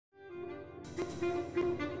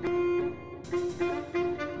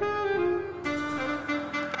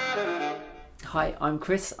Hi, I'm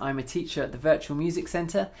Chris. I'm a teacher at the Virtual Music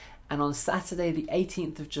Centre, and on Saturday the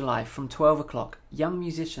 18th of July from 12 o'clock, young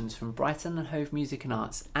musicians from Brighton and Hove Music and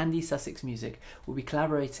Arts and East Sussex Music will be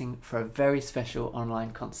collaborating for a very special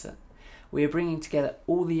online concert. We are bringing together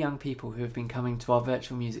all the young people who have been coming to our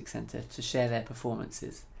Virtual Music Centre to share their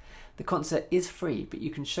performances. The concert is free, but you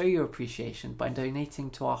can show your appreciation by donating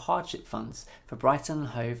to our hardship funds for Brighton and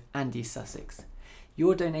Hove and East Sussex.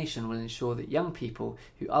 Your donation will ensure that young people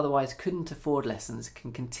who otherwise couldn't afford lessons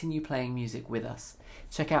can continue playing music with us.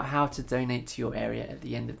 Check out how to donate to your area at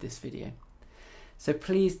the end of this video. So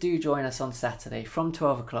please do join us on Saturday from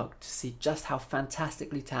 12 o'clock to see just how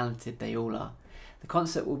fantastically talented they all are. The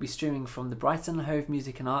concert will be streaming from the Brighton and Hove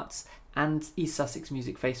Music and Arts and East Sussex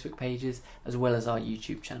Music Facebook pages, as well as our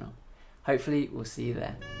YouTube channel. Hopefully we'll see you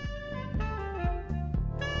there.